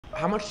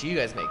How much do you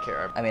guys make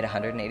here? I made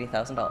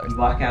 $180,000. You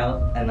walk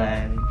out, and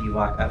then you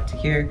walk up to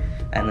here,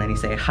 and then you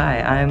say,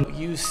 hi, I'm...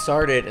 You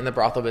started in the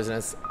brothel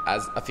business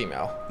as a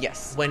female.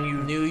 Yes. When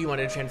you knew you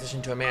wanted to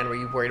transition to a man, were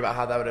you worried about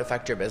how that would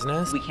affect your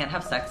business? We can't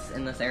have sex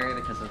in this area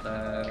because of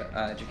the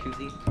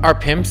jacuzzi. Are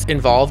pimps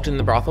involved in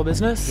the brothel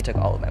business? He took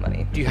all of my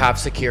money. Do you have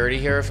security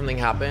here if something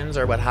happens,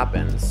 or what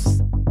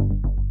happens?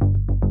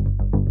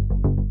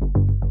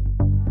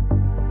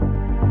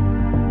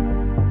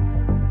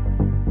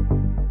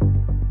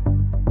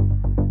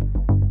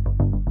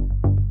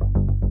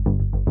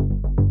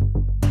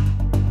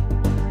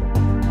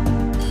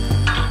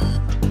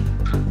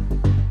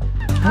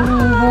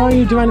 How are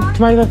you? Do you mind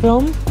if I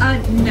film?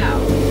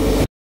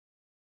 No.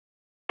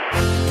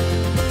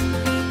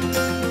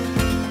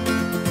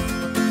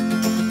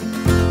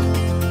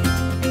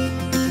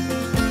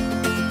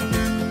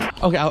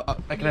 Okay,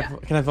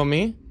 can I film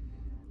me?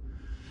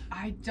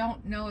 I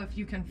don't know if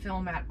you can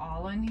film at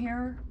all in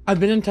here. I've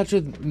been in touch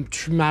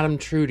with Madame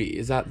Trudy.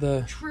 Is that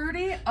the...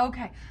 Trudy?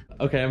 Okay.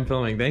 Okay, I'm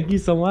filming. Thank you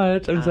so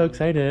much. I'm so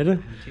excited.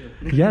 Me too.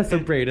 Yeah, so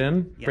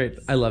Braden. Yes.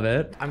 I love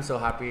it. I'm so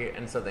happy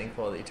and so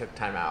thankful that you took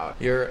time out.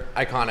 You're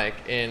iconic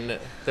in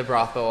the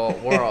brothel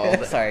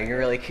world. Sorry, you're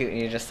really cute,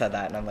 and you just said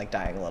that, and I'm like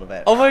dying a little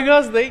bit. Oh my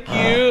gosh, thank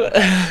you.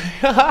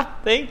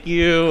 Thank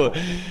you.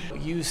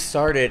 You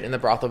started in the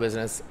brothel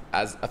business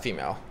as a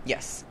female.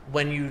 Yes.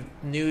 When you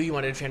knew you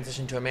wanted to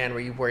transition to a man, were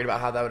you worried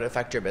about how that would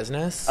affect your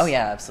business? Oh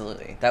yeah,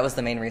 absolutely. That was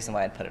the main reason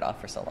why I'd put it off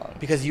for so long.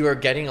 Because you were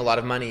getting a lot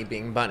of money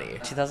being bunny.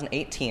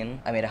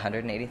 2018, I made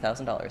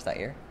 $180,000 that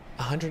year.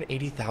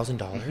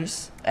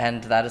 $180,000?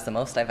 And that is the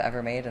most I've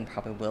ever made and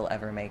probably will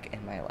ever make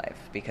in my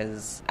life.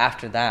 Because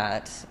after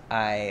that,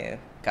 I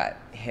got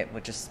hit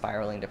with just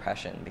spiraling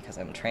depression because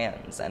I'm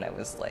trans, and I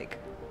was like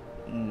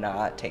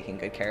not taking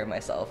good care of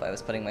myself. I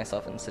was putting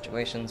myself in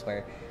situations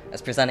where I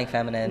was presenting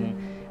feminine,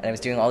 and I was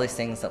doing all these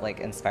things that like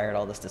inspired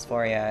all this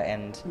dysphoria,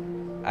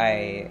 and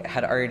I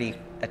had already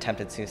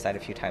attempted suicide a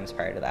few times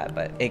prior to that,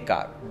 but it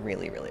got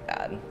really, really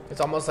bad.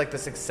 It's almost like the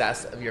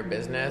success of your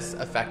business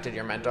affected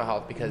your mental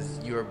health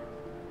because you were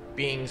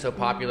being so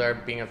popular,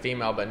 being a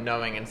female, but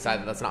knowing inside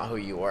that that's not who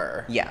you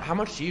were. Yeah. How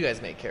much do you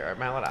guys make here?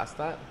 Am I allowed to ask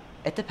that?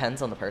 It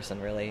depends on the person,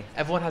 really.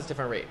 Everyone has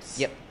different rates.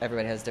 Yep,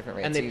 everybody has different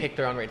rates. And they pick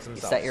their own rates You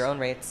themselves. set your own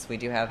rates. We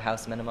do have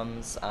house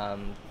minimums,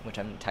 which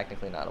I'm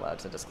technically not allowed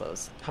to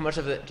disclose. How much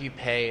of it do you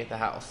pay the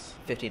house?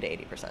 50 to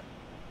 80%.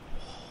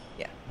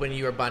 Yeah. When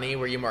you were bunny,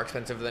 were you more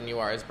expensive than you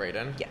are as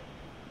Braden? Yeah,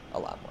 a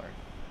lot more.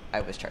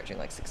 I was charging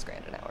like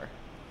 $6,000 an hour.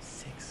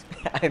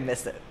 $6,000. I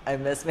miss it. I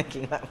miss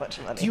making that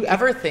much money. Do you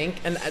ever think,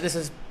 and this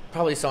is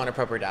probably so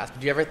inappropriate to ask, but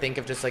do you ever think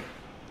of just like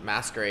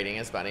masquerading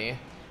as bunny?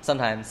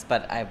 Sometimes,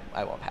 but I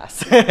won't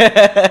pass.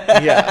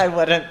 Yeah. I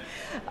wouldn't.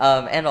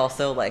 And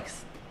also, like,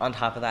 on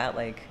top of that,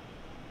 like,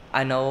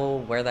 I know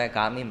where that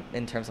got me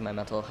in terms of my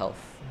mental health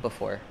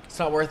before. It's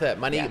not worth it.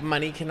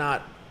 Money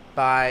cannot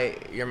buy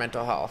your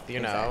mental health, you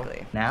know?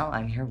 Exactly. Now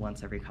I'm here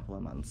once every couple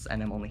of months,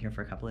 and I'm only here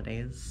for a couple of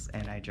days,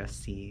 and I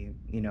just see,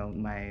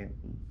 my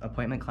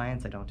appointment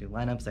clients. I don't do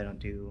lineups. I don't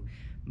do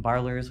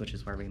barlers, which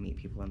is where we meet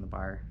people in the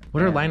bar.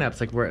 What are lineups?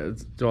 Like, where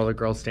do all the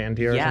girls stand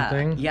here or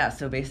something? Yeah,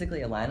 so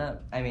basically a lineup,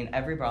 I mean,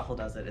 every brothel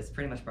does it. It's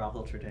pretty much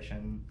brothel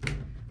tradition.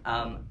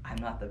 I'm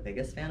not the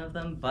biggest fan of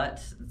them,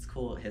 but it's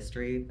cool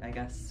history, I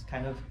guess,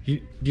 kind of. Do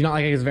you not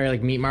like it? It's very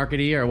like meat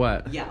markety or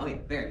what? Yeah,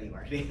 okay, very meat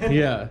marketing.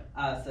 Yeah.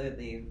 So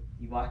you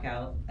walk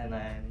out, and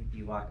then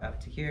you walk up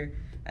to here,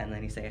 and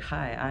then you say,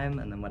 hi, I'm,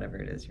 and then whatever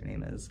it is your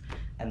name is.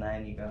 And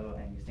then you go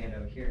and you stand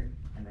over here,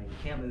 and then you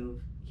can't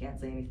move. You can't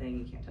say anything,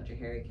 you can't touch your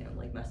hair, you can't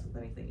like mess with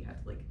anything, you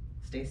have to like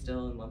stay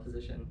still in one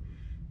position.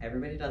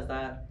 Everybody does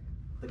that.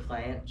 The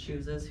client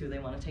chooses who they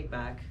want to take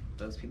back,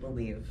 those people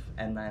leave,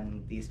 and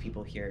then these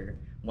people here,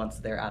 once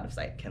they're out of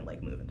sight, can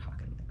like move and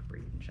talk and like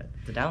breathe and shit.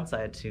 The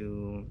downside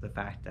to the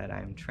fact that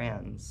I'm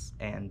trans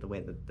and the way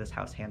that this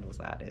house handles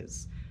that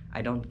is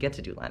I don't get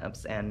to do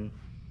lineups, and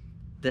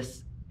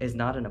this is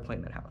not an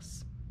appointment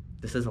house.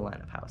 This is a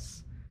lineup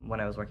house. When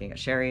I was working at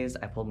Sherry's,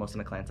 I pulled most of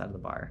my clients out of the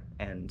bar,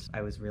 and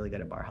I was really good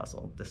at bar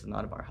hustle. This is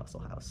not a bar hustle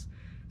house.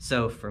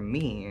 So for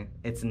me,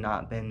 it's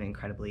not been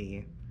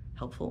incredibly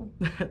helpful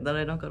that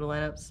I don't go to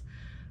lineups.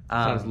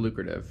 Sounds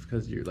lucrative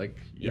because you're like,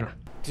 yeah.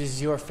 Does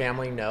your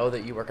family know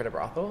that you work at a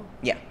brothel?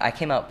 Yeah, I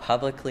came out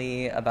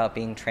publicly about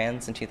being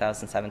trans in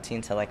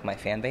 2017 to like my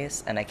fan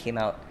base, and I came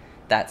out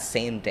that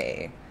same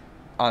day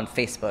on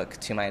Facebook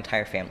to my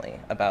entire family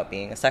about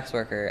being a sex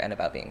worker and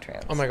about being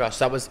trans. Oh my gosh,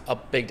 that was a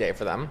big day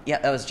for them. Yeah,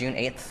 that was June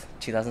 8th,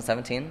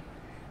 2017.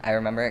 I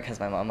remember it because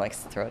my mom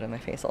likes to throw it in my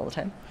face all the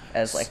time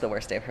as like the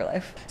worst day of her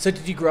life. So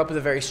did you grow up with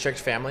a very strict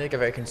family, like a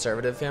very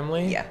conservative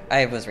family? Yeah,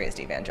 I was raised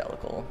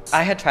evangelical.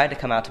 I had tried to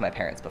come out to my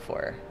parents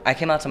before. I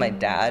came out to my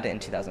dad in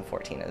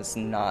 2014 as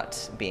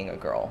not being a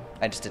girl.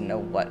 I just didn't know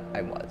what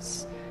I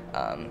was.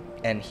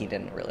 And he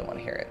didn't really want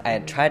to hear it. I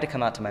had tried to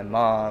come out to my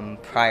mom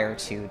prior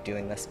to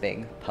doing this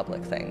big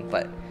public thing,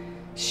 but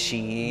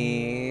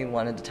she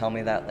wanted to tell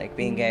me that like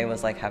being gay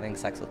was like having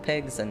sex with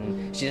pigs,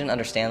 and she didn't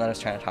understand that I was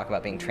trying to talk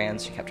about being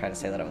trans. She kept trying to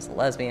say that I was a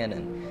lesbian,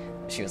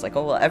 and she was like,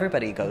 oh, well,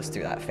 everybody goes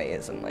through that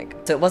phase. And like,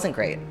 so it wasn't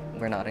great.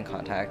 We're not in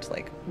contact.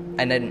 Like,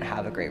 I didn't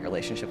have a great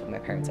relationship with my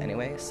parents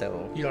anyway,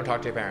 so. You don't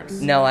talk to your parents?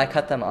 No, I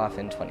cut them off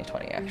in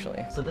 2020,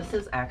 actually. So this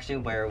is actually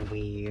where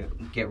we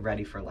get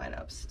ready for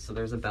lineups. So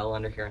there's a bell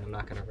under here, and I'm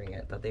not gonna ring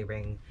it, but they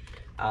ring.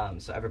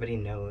 So everybody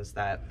knows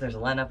that there's a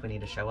lineup, we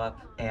need to show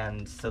up,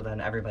 and so then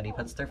everybody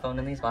puts their phone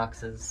in these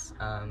boxes,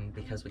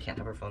 because we can't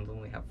have our phones when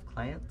we have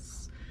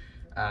clients.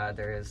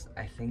 There is,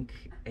 I think,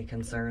 a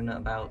concern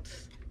about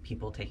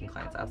people taking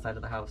clients outside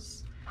of the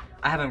house.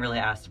 I haven't really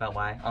asked about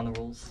why on the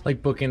rules.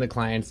 Like booking the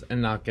clients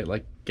and not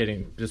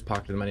getting just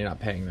pocketing the money, not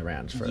paying the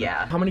ranch for it.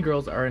 Yeah. How many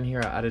girls are in here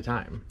at a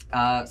time?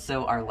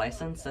 So our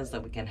license says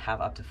that we can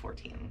have up to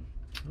 14.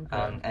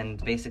 Okay.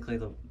 And basically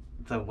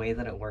the way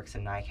that it works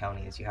in Nye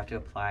County is you have to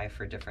apply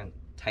for different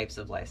types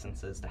of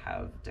licenses to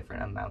have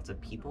different amounts of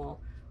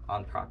people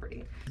on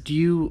property. Do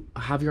you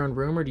have your own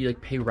room, or do you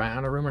like pay rent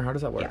on a room, or how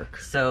does that work? Yeah.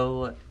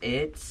 So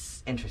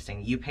it's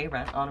interesting. You pay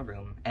rent on a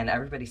room, and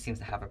everybody seems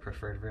to have a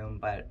preferred room,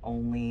 but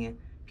only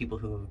people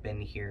who have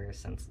been here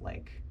since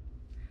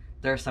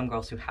there are some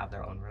girls who have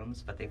their own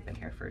rooms, but they've been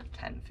here for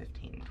 10,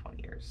 15,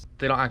 20 years.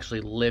 They don't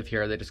actually live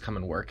here, they just come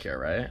and work here,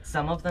 right?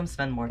 Some of them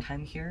spend more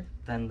time here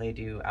than they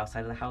do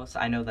outside of the house.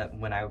 I know that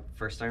when I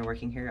first started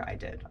working here, I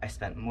did. I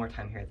spent more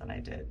time here than I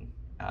did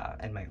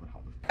in my own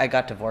home. I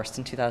got divorced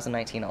in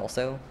 2019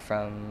 also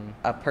from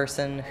a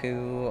person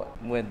who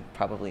would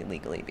probably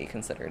legally be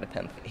considered a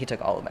pimp. He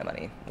took all of my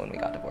money when we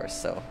got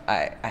divorced, so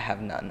I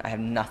have none. I have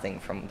nothing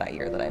from that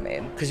year that I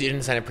made. Because you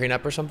didn't sign a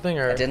prenup or something,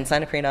 or? I didn't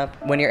sign a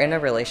prenup. When you're in a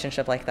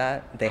relationship like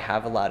that, they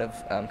have a lot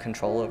of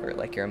control over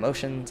like your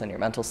emotions and your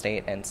mental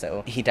state, and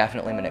so he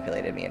definitely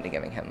manipulated me into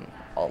giving him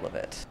all of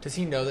it. Does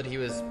he know that he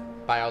was,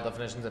 by all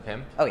definitions, a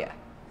pimp? Oh yeah.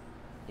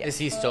 Yeah. Is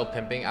he still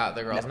pimping out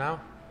the girls now?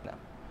 No.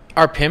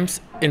 Are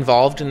pimps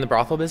involved in the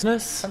brothel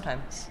business?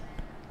 Sometimes.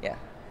 Yeah.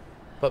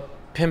 But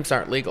pimps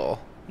aren't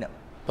legal. No.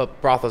 But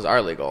brothels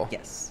are legal.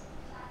 Yes.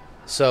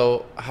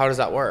 So how does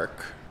that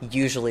work?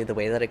 Usually the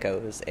way that it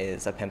goes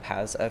is a pimp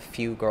has a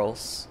few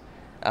girls,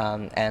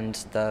 and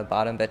the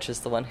bottom bitch is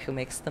the one who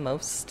makes the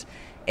most,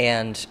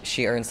 and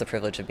she earns the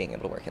privilege of being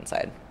able to work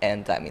inside,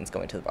 and that means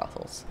going to the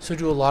brothels. So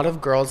do a lot of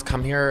girls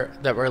come here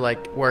that were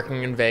like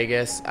working in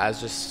Vegas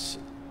as just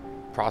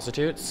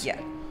prostitutes?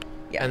 Yeah.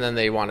 Yeah. And then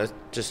they want to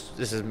just,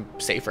 this is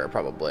safer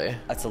probably.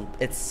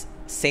 It's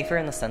safer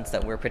in the sense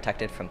that we're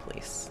protected from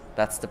police.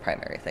 That's the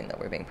primary thing that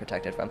we're being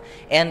protected from.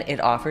 And it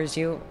offers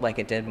you, like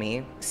it did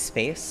me,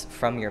 space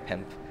from your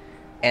pimp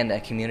and a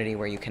community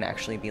where you can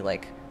actually be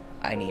like,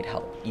 I need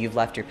help. You've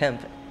left your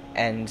pimp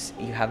and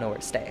you have nowhere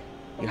to stay.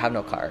 You have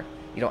no car.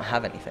 You don't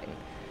have anything.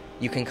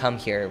 You can come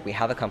here. We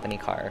have a company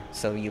car,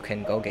 so you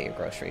can go get your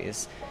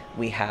groceries.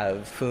 We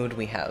have food.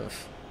 We have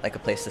like a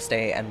place to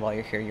stay. And while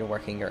you're here, you're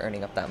working, you're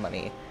earning up that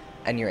money,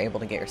 and you're able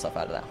to get yourself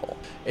out of that hole.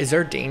 Is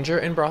there danger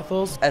in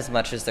brothels? As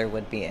much as there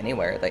would be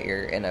anywhere that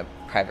you're in a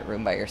private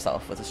room by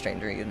yourself with a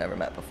stranger you've never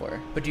met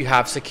before. But do you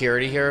have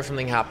security here if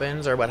something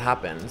happens, or what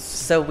happens?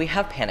 So we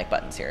have panic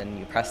buttons here, and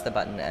you press the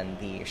button and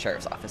the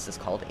sheriff's office is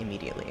called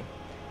immediately.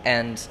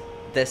 And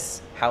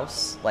this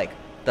house, like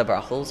the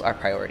brothels, are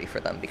priority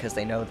for them because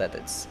they know that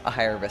it's a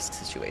higher risk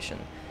situation.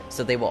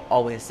 So they will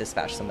always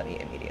dispatch somebody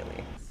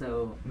immediately.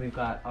 So we've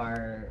got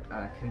our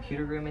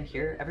computer room in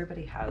here.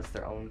 Everybody has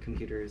their own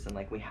computers, and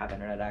like we have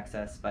internet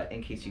access, but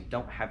in case you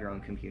don't have your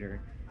own computer,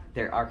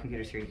 there are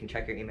computers here. You can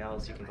check your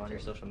emails, you can go on your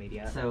social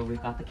media. So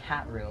we've got the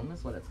cat room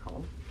is what it's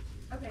called.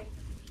 Okay.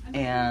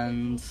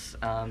 And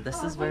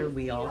this is where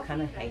we all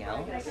kind of hang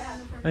out.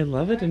 I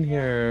love it in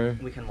here.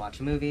 We can watch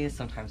movies,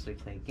 sometimes we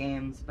play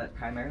games, but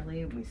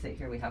primarily we sit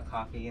here, we have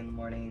coffee in the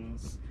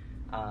mornings,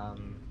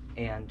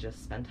 and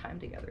just spend time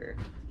together.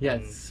 Yeah,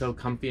 And it's so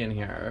comfy in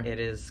here. it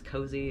is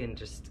cozy, and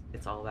just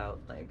it's all about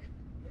like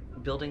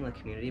building the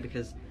community,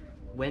 because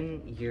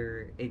when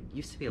it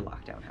used to be a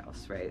lockdown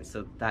house, right?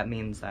 So that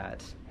means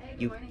that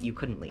you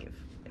couldn't leave.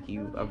 Like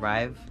you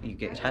arrive, you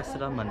get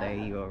tested on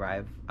Monday, you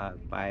arrive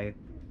by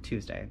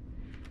Tuesday,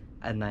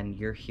 and then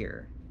you're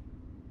here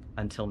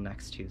until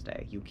next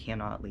Tuesday. You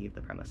cannot leave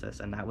the premises,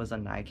 and that was a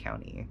Nye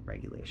County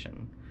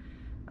regulation.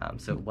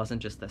 So it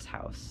wasn't just this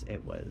house,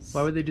 it was...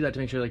 Why would they do that?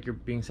 To make sure like you're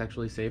being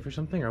sexually safe or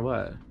something, or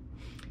what?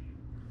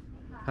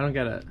 I don't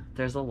get it.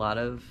 There's a lot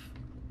of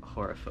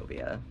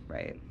horophobia,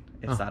 right?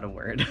 Is that a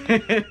word?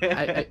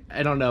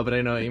 I don't know, but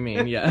I know what you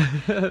mean, yeah.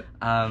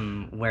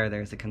 Where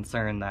there's a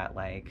concern that,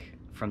 like,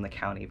 from the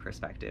county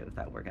perspective,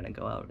 that we're gonna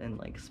go out and,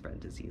 like, spread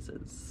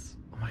diseases.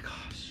 Oh my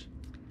gosh.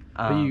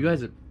 But you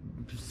guys are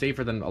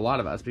safer than a lot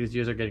of us because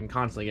you guys are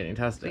constantly getting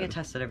tested. We get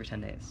tested every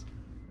 10 days.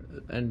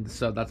 And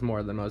so that's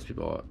more than most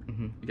people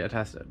get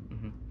tested.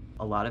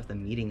 A lot of the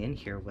meeting in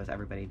here was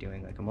everybody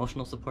doing like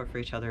emotional support for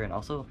each other, and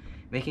also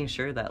making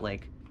sure that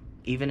like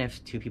even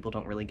if two people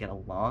don't really get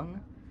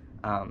along,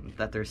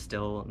 that there's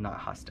still not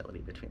hostility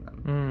between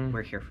them.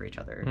 We're here for each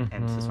other,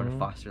 and to sort of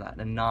foster that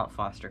and not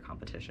foster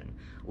competition.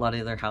 A lot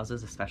of other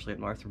houses, especially up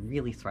north,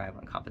 really thrive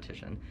on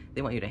competition.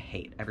 They want you to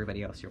hate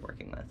everybody else you're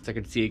working with. So I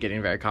could see it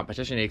getting very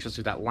competition-y,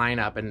 especially with that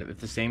lineup, and if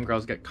the same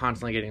girls get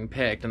constantly getting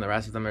picked and the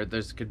rest of them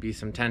there's could be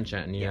some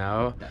tension, you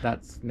know? Definitely.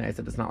 That's nice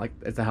that it's not like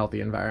it's a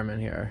healthy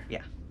environment here.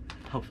 Yeah,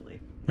 hopefully.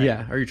 Right?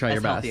 Yeah, or you try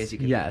your best. Healthy as you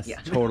can yes, be.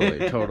 Yeah.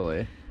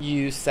 Totally.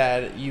 You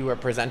said you were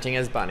presenting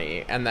as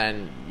Bunny, and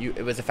then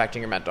it was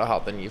affecting your mental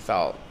health, and you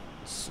felt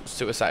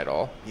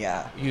suicidal.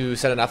 Yeah. You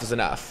said enough is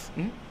enough,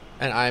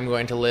 and I'm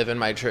going to live in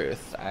my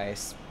truth. I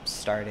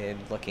started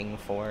looking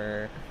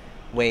for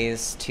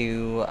ways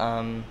to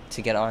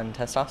get on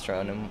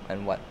testosterone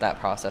and what that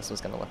process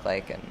was going to look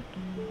like and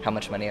how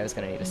much money I was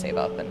going to need to save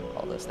up and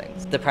all those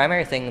things. The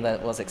primary thing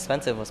that was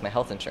expensive was my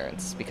health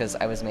insurance because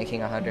I was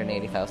making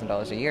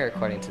 $180,000 a year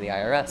according to the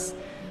IRS.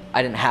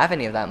 I didn't have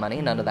any of that money,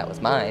 none of that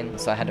was mine,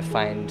 so I had to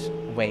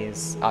find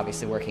ways,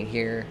 obviously working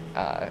here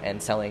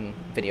and selling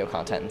video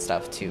content and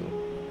stuff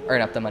to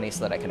earn up the money so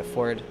that I can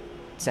afford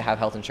to have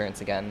health insurance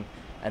again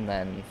and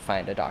then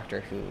find a doctor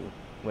who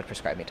would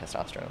prescribe me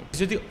testosterone.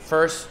 You're the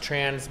first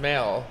trans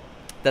male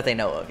that they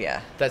know of,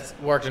 yeah. That's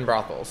worked in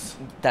brothels.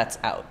 That's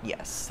out,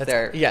 yes.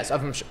 Yes,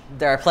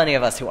 there are plenty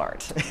of us who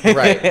aren't.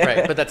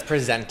 right, but that's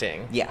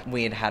presenting. Yeah,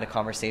 we had a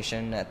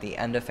conversation at the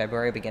end of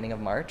February, beginning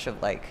of March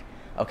of like,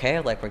 okay,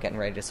 like we're getting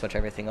ready to switch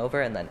everything over,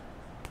 and then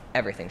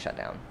everything shut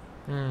down.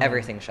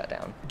 Everything shut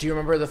down. Do you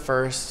remember the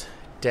first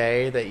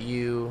day that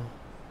you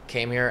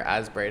came here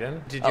as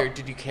Braden?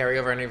 Did you carry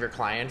over any of your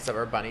clients that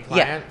were Bunny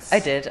clients? Yeah, I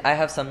did. I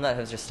have some that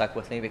have just stuck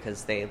with me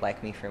because they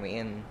like me for me,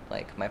 and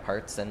like my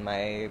parts and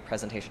my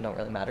presentation don't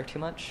really matter too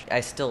much.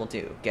 I still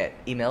do get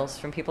emails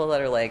from people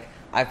that are like,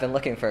 I've been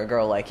looking for a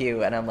girl like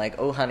you, and I'm like,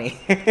 oh honey,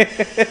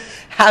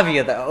 have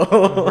you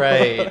though?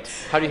 Right.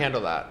 How do you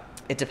handle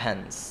that? It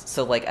depends.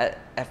 So like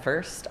at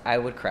first I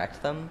would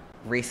correct them.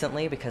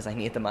 Recently, because I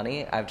need the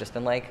money, I've just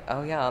been like,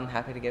 oh yeah, I'm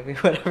happy to give you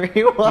whatever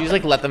you want. You just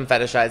like let them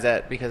fetishize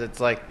it because it's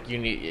like you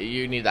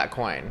need that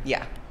coin.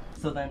 Yeah.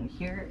 So then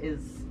here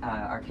is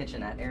our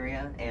kitchenette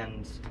area,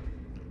 and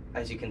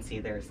as you can see,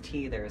 there's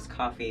tea, there's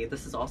coffee.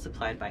 This is all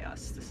supplied by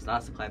us. This is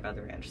not supplied by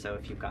the ranch. So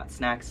if you've got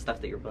snacks,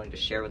 stuff that you're willing to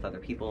share with other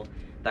people,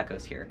 that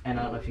goes here. And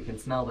I don't know if you can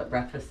smell, but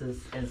breakfast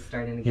is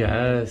starting to get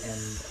ready.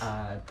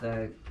 And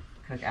the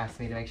cook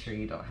asked me to make sure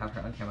you don't have her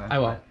on camera. I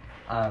will.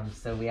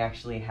 So we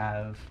actually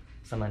have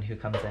someone who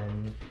comes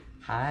in.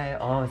 Hi.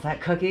 Oh, is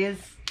that cookies?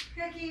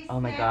 Cookies.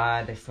 Oh my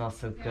god, they smell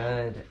so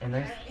good. And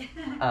there's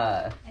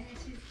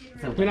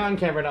so we're not on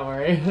camera, don't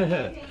worry.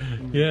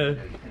 Yeah. You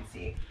can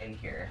see in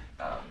here.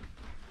 Oh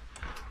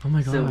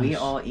my gosh. So we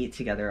all eat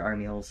together our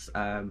meals.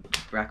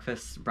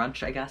 Breakfast,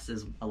 brunch, I guess,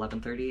 is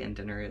 11:30, and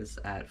dinner is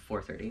at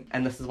 4:30.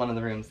 And this is one of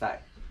the rooms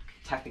that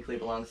technically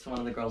belongs to one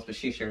of the girls, but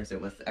she shares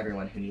it with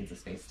everyone who needs a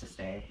space to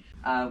stay.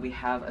 We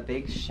have a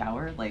big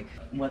shower. Like,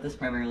 what this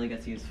primarily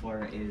gets used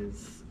for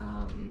is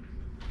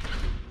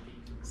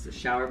so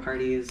shower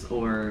parties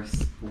or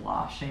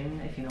splashing,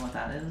 if you know what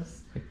that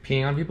is. Like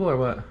peeing on people or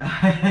what?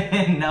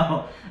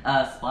 No,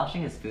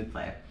 splashing is food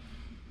play.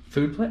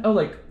 Food play? Oh,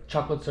 like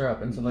chocolate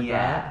syrup and stuff like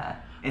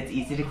that? Yeah, it's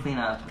easy to clean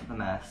up the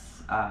mess.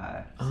 So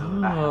that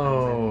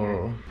happens in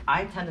here.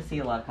 I tend to see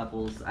a lot of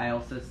couples. I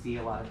also see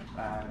a lot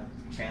of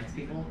trans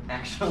people,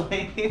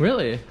 actually.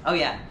 Really? Oh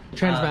yeah.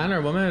 Trans man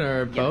or woman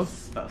or both?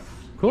 Yes,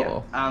 both.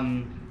 Cool.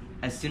 Yeah.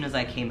 As soon as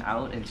I came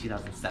out in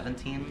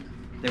 2017,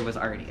 there was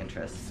already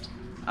interest.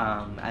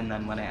 And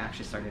then when I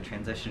actually started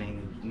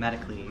transitioning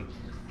medically,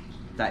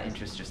 that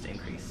interest just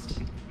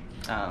increased.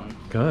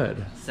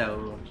 Good.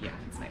 So yeah,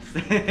 it's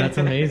nice. That's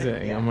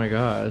amazing. Yeah. Oh my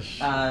gosh.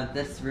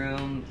 This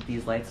room,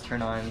 these lights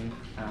turn on.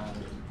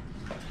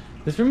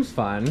 This room's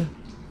fun.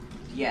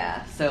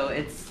 Yeah, so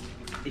it's,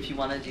 if you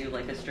want to do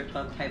like a strip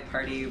club type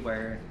party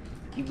where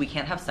we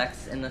can't have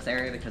sex in this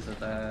area because of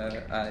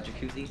the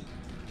jacuzzi,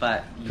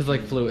 but Because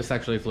like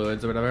sexually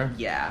fluids or whatever?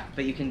 Yeah,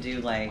 but you can do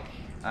like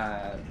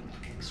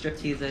strip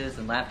teases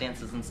and lap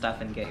dances and stuff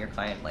and get your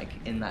client like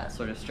in that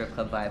sort of strip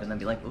club vibe and then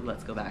be like, oh,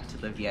 let's go back to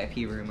the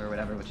VIP room or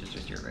whatever, which is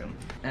just your room.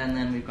 And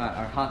then we've got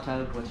our hot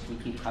tub, which we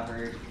keep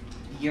covered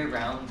year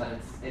round, but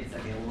it's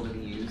available to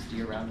be used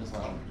year round as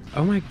well.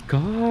 Oh my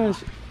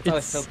gosh.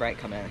 It's so bright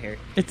coming out here.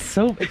 It's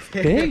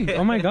big.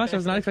 Oh my gosh, I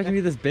was not expecting it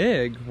to be this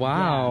big.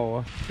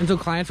 Wow. Yeah. And so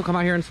clients will come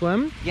out here and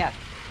swim? Yeah,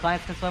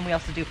 clients can swim. We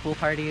also do pool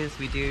parties.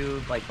 We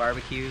do like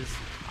barbecues.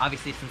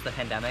 Obviously, since the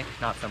pandemic,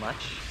 not so much.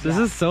 This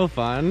is so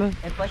fun.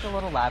 It's like a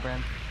little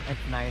labyrinth. It's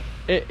nice.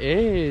 It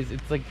is.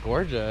 It's like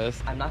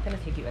gorgeous. I'm not going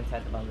to take you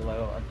inside the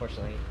bungalow,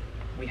 unfortunately.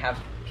 We have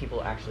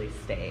people actually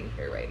staying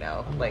here right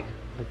now. Like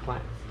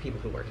clients. People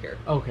who work here.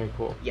 Okay,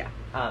 cool. Yeah,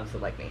 so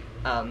like me.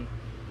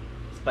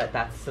 But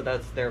that's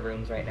their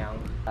rooms right now.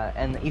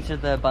 And each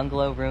of the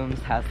bungalow rooms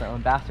has their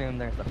own bathroom.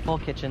 There's a full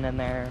kitchen in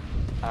there,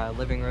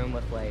 living room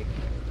with like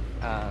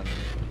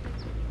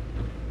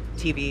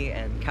TV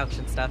and couch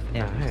and stuff.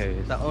 And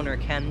nice. The owner,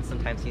 Ken,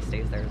 sometimes he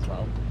stays there as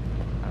well.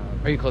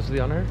 Are you close to the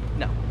owner?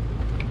 No,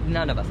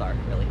 none of us are,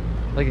 really.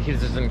 Like he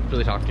doesn't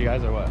really talk to you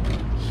guys or what?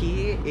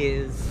 He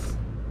is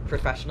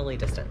professionally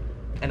distant.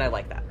 And I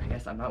like that. I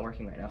guess I'm not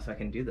working right now, so I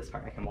can do this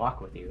part. I can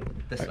walk with you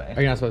this way.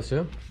 Are you not supposed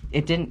to?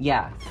 It didn't,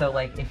 yeah. So,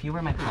 like, if you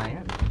were my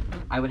client,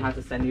 I would have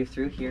to send you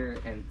through here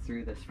and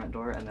through this front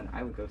door, and then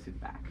I would go through the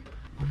back.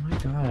 Oh my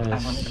gosh.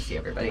 I wanted to see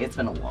everybody. It's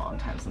been a long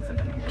time since I've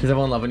been here. Does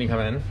everyone love when you come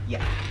in?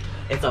 Yeah.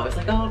 It's always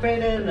like, oh,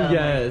 Braden.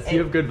 Yes, you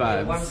have good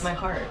vibes. It warms my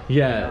heart.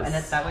 Yes. You know? And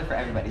it's that way for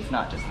everybody. It's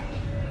not just me.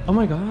 Oh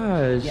my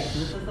gosh. Yeah, so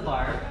this is the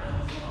bar.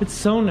 It's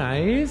so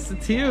nice.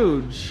 It's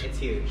huge. It's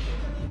huge.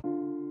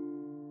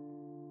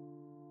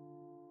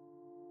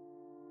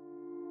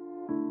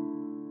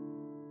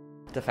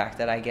 The fact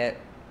that I get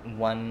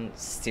one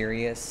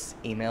serious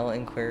email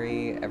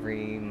inquiry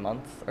every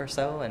month or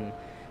so, and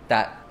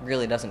that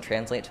really doesn't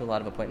translate to a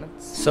lot of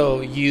appointments. So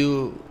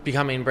you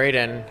becoming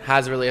Braden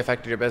has really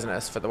affected your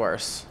business for the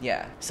worse.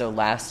 Yeah. So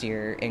last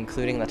year,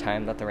 including the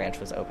time that the ranch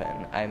was open,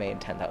 I made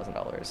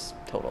 $10,000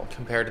 total.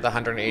 Compared to the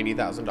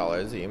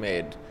 $180,000 that you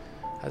made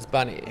as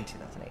Bunny. In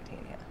 2018,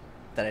 yeah.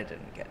 That I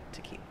didn't get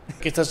to keep.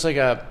 It's such like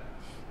a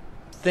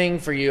thing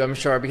for you, I'm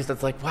sure, because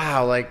it's like,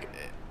 wow, like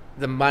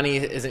the money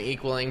isn't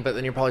equaling, but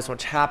then you're probably so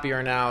much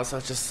happier now. So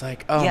it's just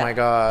like, oh yeah, my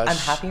gosh. I'm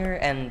happier,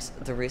 and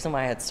the reason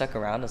why I had stuck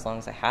around as long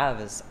as I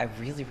have is I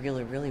really,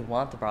 really, really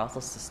want the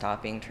brothels to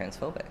stop being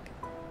transphobic.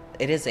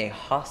 It is a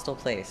hostile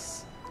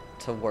place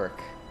to work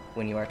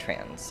when you are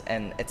trans,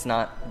 and it's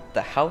not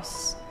the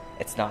house,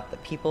 it's not the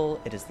people,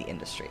 it is the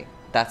industry.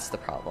 That's the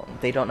problem.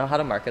 They don't know how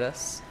to market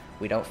us.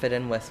 We don't fit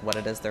in with what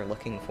it is they're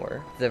looking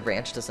for. The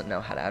ranch doesn't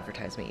know how to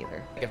advertise me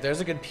either. If there's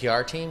a good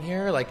PR team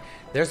here, like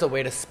there's a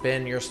way to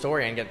spin your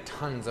story and get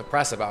tons of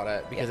press about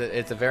it, because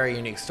it's a very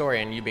unique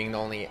story, and you being the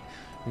only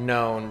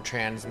known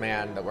trans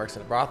man that works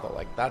at a brothel,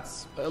 like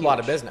that's a lot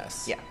of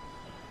business. Yeah.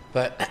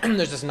 But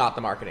there's just not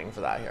the marketing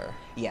for that here.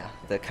 Yeah,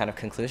 the kind of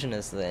conclusion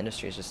is the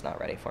industry is just not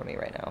ready for me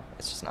right now.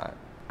 It's just not.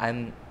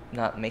 I'm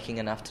not making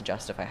enough to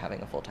justify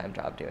having a full-time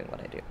job doing what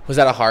I do. Was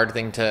that a hard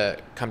thing to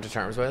come to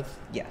terms with?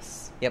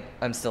 Yes. Yep.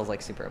 I'm still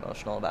like super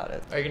emotional about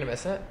it. Are you gonna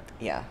miss it?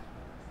 Yeah,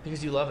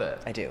 Because you love it.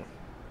 I do.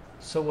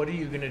 So what are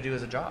you gonna do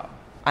as a job?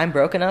 I'm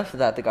broke enough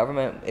that the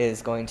government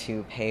is going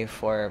to pay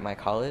for my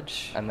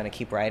college. I'm going to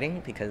keep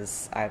writing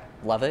because I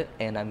love it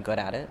and I'm good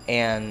at it.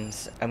 And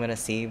I'm going to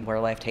see where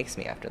life takes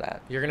me after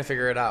that. You're gonna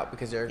figure it out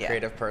because you're a Yeah.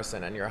 creative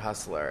person and you're a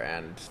hustler,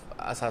 and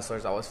us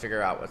hustlers always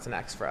figure out what's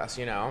next for us,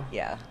 you know?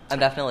 Yeah. I'm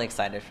definitely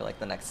excited for like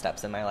the next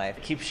steps in my life.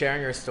 Keep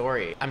sharing your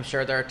story. I'm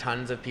sure there are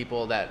tons of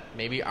people that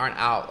maybe aren't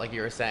out, like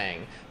you were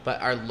saying, but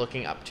are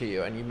looking up to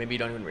you, and you maybe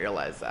don't even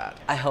realize that.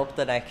 I hope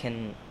that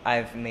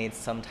I've made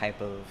some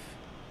type of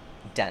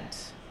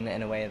dent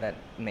in a way that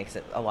makes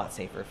it a lot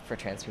safer for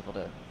trans people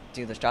to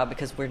do this job,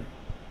 because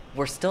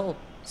we're still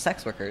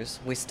sex workers.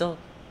 We still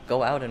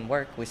go out and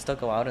work. We still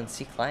go out and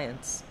see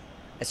clients.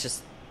 It's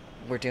just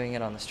we're doing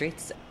it on the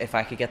streets. If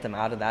I could get them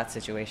out of that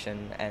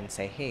situation and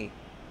say, hey,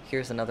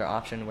 here's another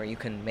option where you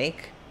can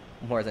make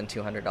more than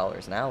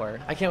 $200 an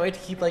hour. I can't wait to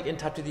keep like in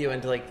touch with you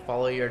and to like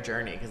follow your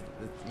journey, because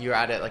you're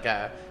at it like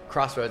a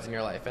crossroads in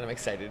your life, and I'm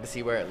excited to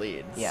see where it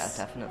leads. Yeah,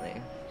 definitely.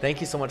 Thank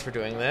you so much for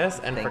doing this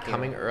and Thank for you.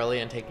 coming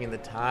early and taking the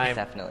time.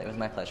 Definitely. It was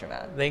my pleasure,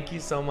 Matt. Thank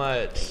you so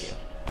much. Thank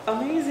you.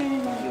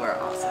 Amazing. You are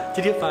awesome.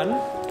 Did you have fun?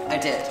 I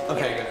did.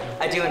 Okay, yeah.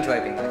 I do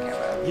enjoy being on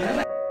camera.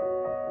 Yeah.